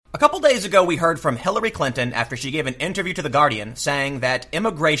A couple days ago, we heard from Hillary Clinton after she gave an interview to The Guardian saying that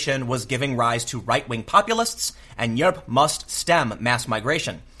immigration was giving rise to right-wing populists and Europe must stem mass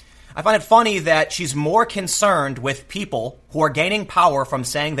migration. I find it funny that she's more concerned with people who are gaining power from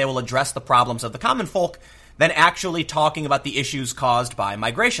saying they will address the problems of the common folk than actually talking about the issues caused by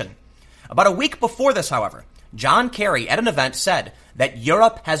migration. About a week before this, however, John Kerry at an event said that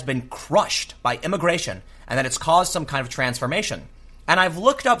Europe has been crushed by immigration and that it's caused some kind of transformation. And I've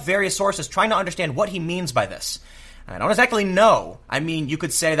looked up various sources trying to understand what he means by this. And I don't exactly know. I mean, you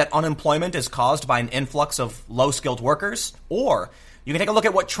could say that unemployment is caused by an influx of low-skilled workers, or you can take a look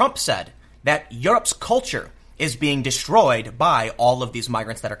at what Trump said, that Europe's culture is being destroyed by all of these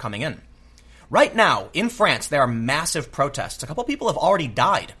migrants that are coming in. Right now, in France, there are massive protests. A couple people have already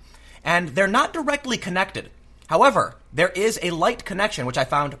died, and they're not directly connected. However, there is a light connection, which I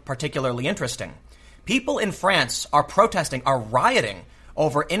found particularly interesting. People in France are protesting, are rioting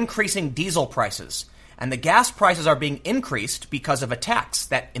over increasing diesel prices. And the gas prices are being increased because of a tax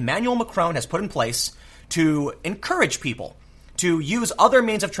that Emmanuel Macron has put in place to encourage people to use other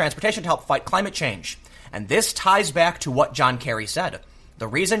means of transportation to help fight climate change. And this ties back to what John Kerry said. The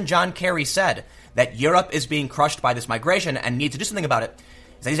reason John Kerry said that Europe is being crushed by this migration and needs to do something about it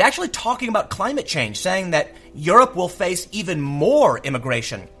is that he's actually talking about climate change, saying that Europe will face even more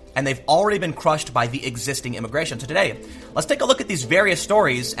immigration. And they've already been crushed by the existing immigration. So today, let's take a look at these various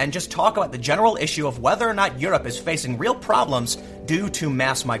stories and just talk about the general issue of whether or not Europe is facing real problems due to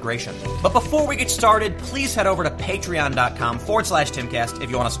mass migration. But before we get started, please head over to patreon.com/Timcast if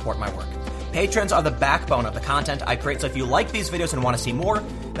you want to support my work. Patrons are the backbone of the content I create, so if you like these videos and want to see more,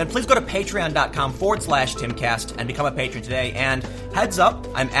 then please go to patreon.com/Timcast and become a patron today. And heads up,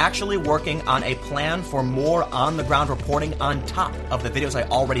 I'm actually working on a plan for more on-the-ground reporting on top of the videos I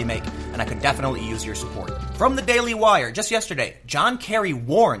already make, and I could definitely use your support. From the Daily Wire, just yesterday, John Kerry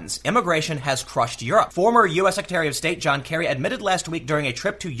warns immigration has crushed Europe. Former U.S. Secretary of State John Kerry admitted last week during a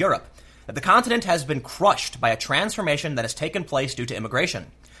trip to Europe that the continent has been crushed by a transformation that has taken place due to immigration.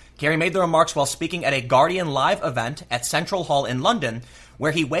 Kerry made the remarks while speaking at a Guardian Live event at Central Hall in London,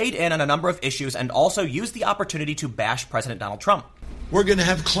 where he weighed in on a number of issues and also used the opportunity to bash President Donald Trump. We're going to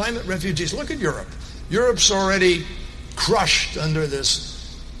have climate refugees. Look at Europe. Europe's already crushed under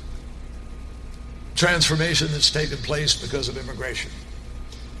this transformation that's taken place because of immigration.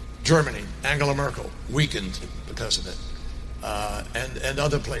 Germany, Angela Merkel, weakened because of it. And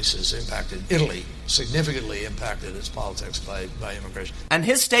other places impacted. Italy significantly impacted its politics by immigration. And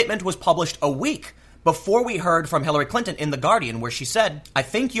his statement was published a week before we heard from Hillary Clinton in The Guardian, where she said, "I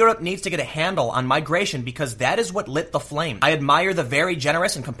think Europe needs to get a handle on migration because that is what lit the flame. I admire the very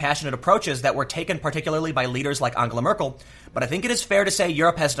generous and compassionate approaches that were taken particularly by leaders like Angela Merkel, but I think it is fair to say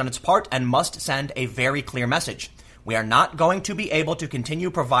Europe has done its part and must send a very clear message. We are not going to be able to continue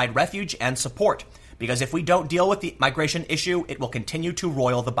to provide refuge and support, because if we don't deal with the migration issue, it will continue to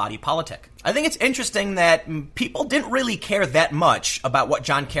roil the body politic." I think it's interesting that people didn't really care that much about what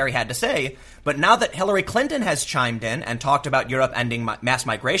John Kerry had to say, but now that Hillary Clinton has chimed in and talked about Europe ending mass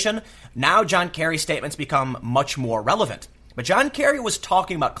migration, now John Kerry's statements become much more relevant. But John Kerry was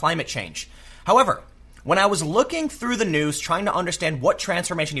talking about climate change. However, when I was looking through the news trying to understand what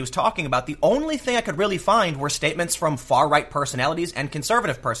transformation he was talking about, the only thing I could really find were statements from far-right personalities and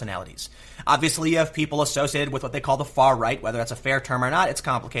conservative personalities. Obviously, you have people associated with what they call the far right, whether that's a fair term or not, it's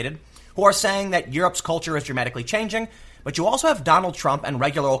complicated, who are saying that Europe's culture is dramatically changing. But you also have Donald Trump and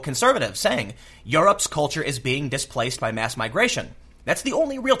regular old conservatives saying Europe's culture is being displaced by mass migration. That's the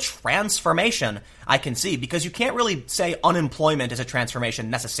only real transformation I can see, because you can't really say unemployment is a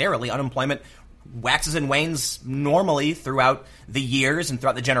transformation necessarily. Unemployment waxes and wanes normally throughout the years and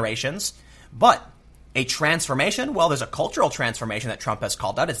throughout the generations. But a transformation? Well, there's a cultural transformation that Trump has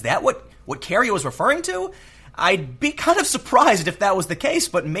called out. Is that what Kerry was referring to? I'd be kind of surprised if that was the case,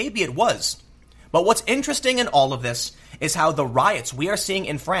 but maybe it was. But what's interesting in all of this is how the riots we are seeing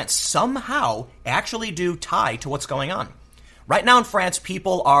in France somehow actually do tie to what's going on. Right now in France,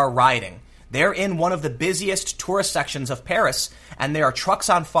 people are rioting. They're in one of the busiest tourist sections of Paris, and there are trucks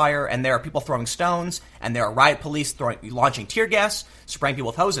on fire, and there are people throwing stones, and there are riot police launching tear gas, spraying people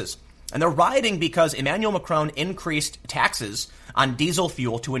with hoses. And they're rioting because Emmanuel Macron increased taxes on diesel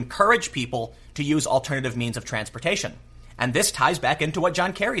fuel to encourage people to use alternative means of transportation. And this ties back into what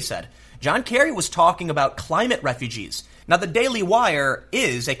John Kerry said. John Kerry was talking about climate refugees. Now, the Daily Wire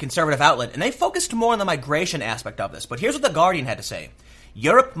is a conservative outlet, and they focused more on the migration aspect of this. But here's what The Guardian had to say.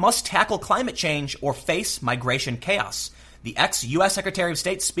 Europe must tackle climate change or face migration chaos. The ex-U.S. Secretary of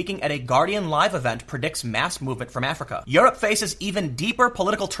State speaking at a Guardian Live event predicts mass movement from Africa. Europe faces even deeper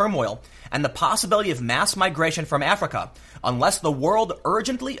political turmoil and the possibility of mass migration from Africa unless the world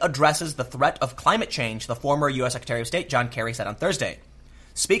urgently addresses the threat of climate change, the former U.S. Secretary of State John Kerry said on Thursday.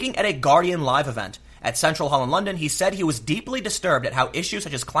 Speaking at a Guardian Live event at Central Hall in London, he said he was deeply disturbed at how issues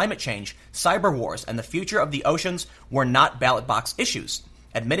such as climate change, cyber wars, and the future of the oceans were not ballot box issues,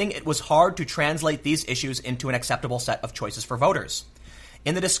 admitting it was hard to translate these issues into an acceptable set of choices for voters.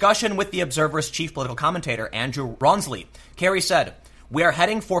 In the discussion with The Observer's chief political commentator, Andrew Rawnsley, Kerry said, "We are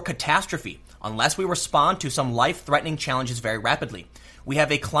heading for catastrophe unless we respond to some life-threatening challenges very rapidly. We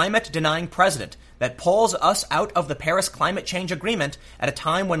have a climate-denying president that pulls us out of the Paris Climate Change Agreement at a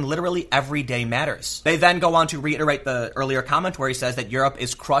time when literally every day matters." They then go on to reiterate the earlier comment where he says that Europe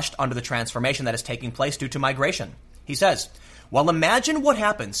is crushed under the transformation that is taking place due to migration. He says, "Well, imagine what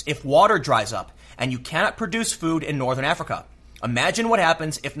happens if water dries up and you cannot produce food in northern Africa. Imagine what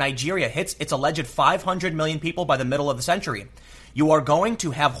happens if Nigeria hits its alleged 500 million people by the middle of the century. You are going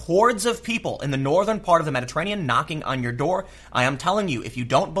to have hordes of people in the northern part of the Mediterranean knocking on your door. I am telling you, if you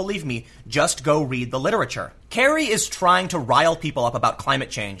don't believe me, just go read the literature." Kerry is trying to rile people up about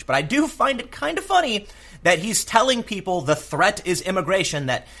climate change, but I do find it kind of funny that he's telling people the threat is immigration,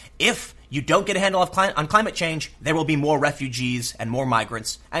 that if you don't get a handle on climate change, there will be more refugees and more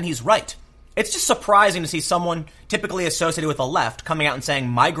migrants, and he's right. It's just surprising to see someone typically associated with the left coming out and saying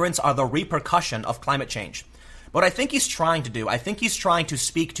migrants are the repercussion of climate change. What I think he's trying to do, I think he's trying to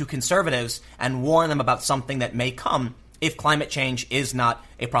speak to conservatives and warn them about something that may come if climate change is not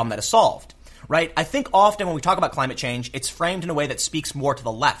a problem that is solved, right? I think often when we talk about climate change, it's framed in a way that speaks more to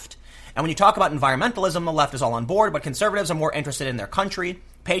the left. And when you talk about environmentalism, the left is all on board, but conservatives are more interested in their country,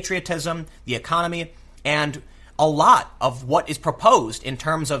 patriotism, the economy, and a lot of what is proposed in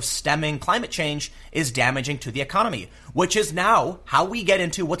terms of stemming climate change is damaging to the economy, which is now how we get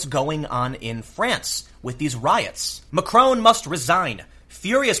into what's going on in France with these riots. Macron must resign.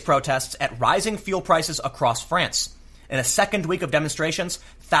 Furious protests at rising fuel prices across France. In a second week of demonstrations,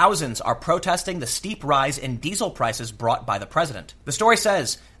 thousands are protesting the steep rise in diesel prices brought by the president. The story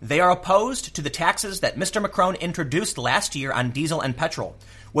says they are opposed to the taxes that Mr. Macron introduced last year on diesel and petrol,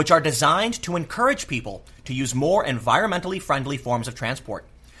 which are designed to encourage people to use more environmentally friendly forms of transport.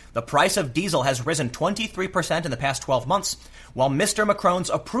 The price of diesel has risen 23% in the past 12 months, while Mr. Macron's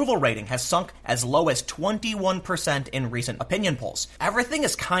approval rating has sunk as low as 21% in recent opinion polls. Everything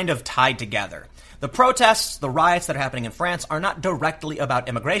is kind of tied together. The protests, the riots that are happening in France are not directly about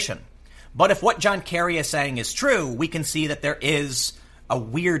immigration. But if what John Kerry is saying is true, we can see that there is a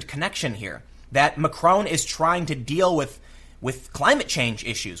weird connection here, that Macron is trying to deal with climate change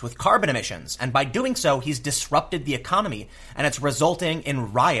issues, with carbon emissions, and by doing so, he's disrupted the economy, and it's resulting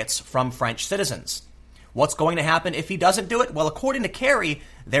in riots from French citizens. What's going to happen if he doesn't do it? Well, according to Kerry,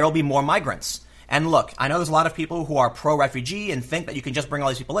 there will be more migrants. And look, I know there's a lot of people who are pro-refugee and think that you can just bring all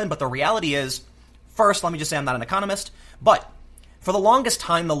these people in, but the reality is, first, let me just say I'm not an economist, but for the longest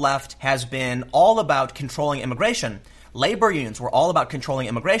time, the left has been all about controlling immigration. Labor unions were all about controlling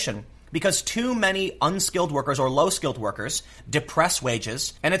immigration, because too many unskilled workers or low-skilled workers depress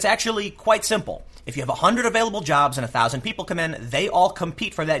wages, and it's actually quite simple. If you have 100 available jobs and 1,000 people come in, they all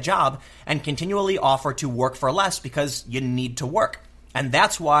compete for that job and continually offer to work for less because you need to work. And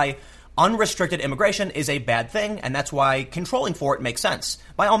that's why unrestricted immigration is a bad thing, and that's why controlling for it makes sense.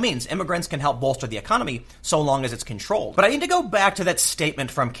 By all means, immigrants can help bolster the economy so long as it's controlled. But I need to go back to that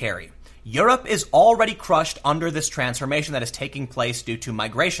statement from Kerry. Europe is already crushed under this transformation that is taking place due to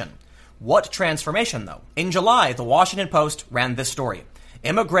migration. What transformation, though? In July, the Washington Post ran this story.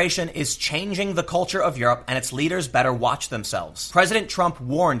 Immigration is changing the culture of Europe, and its leaders better watch themselves. President Trump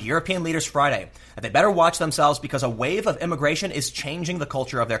warned European leaders Friday that they better watch themselves because a wave of immigration is changing the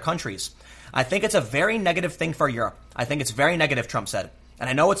culture of their countries. I think it's a very negative thing for Europe. I think it's very negative, Trump said. And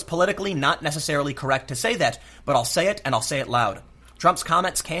I know it's politically not necessarily correct to say that, but I'll say it, and I'll say it loud. Trump's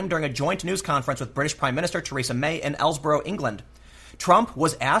comments came during a joint news conference with British Prime Minister Theresa May in Ellsborough, England. Trump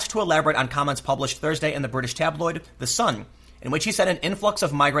was asked to elaborate on comments published Thursday in the British tabloid The Sun, in which he said an influx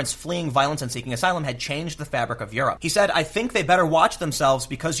of migrants fleeing violence and seeking asylum had changed the fabric of Europe. He said, "I think they better watch themselves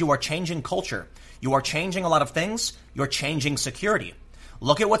because you are changing culture. You are changing a lot of things. You're changing security.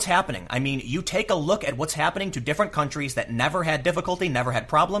 Look at what's happening. I mean, you take a look at what's happening to different countries that never had difficulty, never had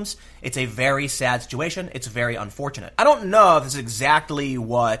problems. It's a very sad situation. It's very unfortunate." I don't know if this is exactly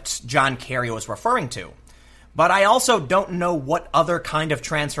what John Kerry was referring to, but I also don't know what other kind of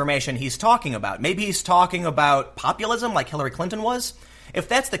transformation he's talking about. Maybe he's talking about populism like Hillary Clinton was. If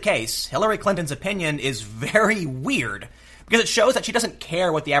that's the case, Hillary Clinton's opinion is very weird, Because it shows that she doesn't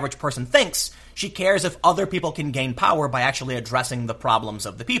care what the average person thinks. She cares if other people can gain power by actually addressing the problems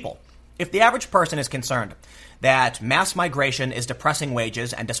of the people. If the average person is concerned that mass migration is depressing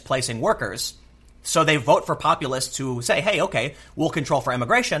wages and displacing workers, so they vote for populists who say, hey, okay, we'll control for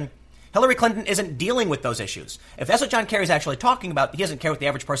immigration, Hillary Clinton isn't dealing with those issues. If that's what John Kerry's actually talking about, he doesn't care what the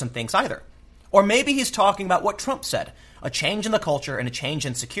average person thinks either. Or maybe he's talking about what Trump said, a change in the culture and a change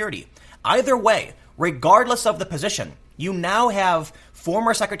in security. Either way, regardless of the position, you now have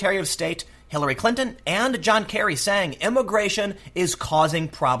former Secretary of State Hillary Clinton and John Kerry saying immigration is causing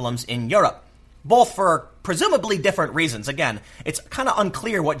problems in Europe, both for presumably different reasons. Again, it's kind of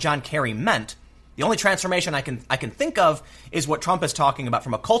unclear what John Kerry meant. The only transformation I can think of is what Trump is talking about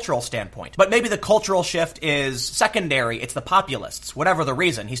from a cultural standpoint. But maybe the cultural shift is secondary. It's the populists, whatever the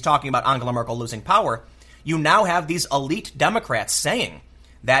reason. He's talking about Angela Merkel losing power. You now have these elite Democrats saying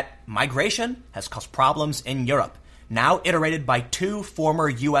that migration has caused problems in Europe, now iterated by two former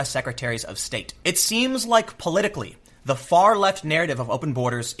U.S. Secretaries of State. It seems like politically, the far-left narrative of open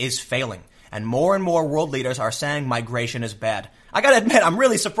borders is failing, and more world leaders are saying migration is bad. I gotta admit, I'm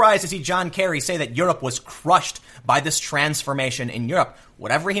really surprised to see John Kerry say that Europe was crushed by this transformation in Europe,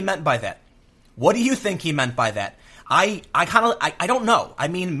 whatever he meant by that. What do you think he meant by that? I don't know. I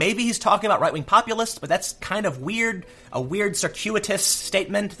mean, maybe he's talking about right-wing populists, but that's kind of weird, a weird circuitous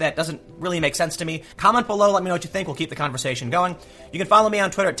statement that doesn't really make sense to me. Comment below, let me know what you think. We'll keep the conversation going. You can follow me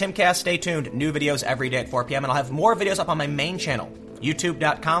on Twitter at TimCast. Stay tuned. New videos every day at 4 p.m. And I'll have more videos up on my main channel,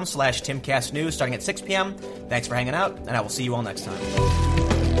 youtube.com/TimCastNews, starting at 6 p.m. Thanks for hanging out, and I will see you all next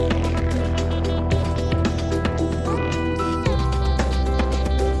time.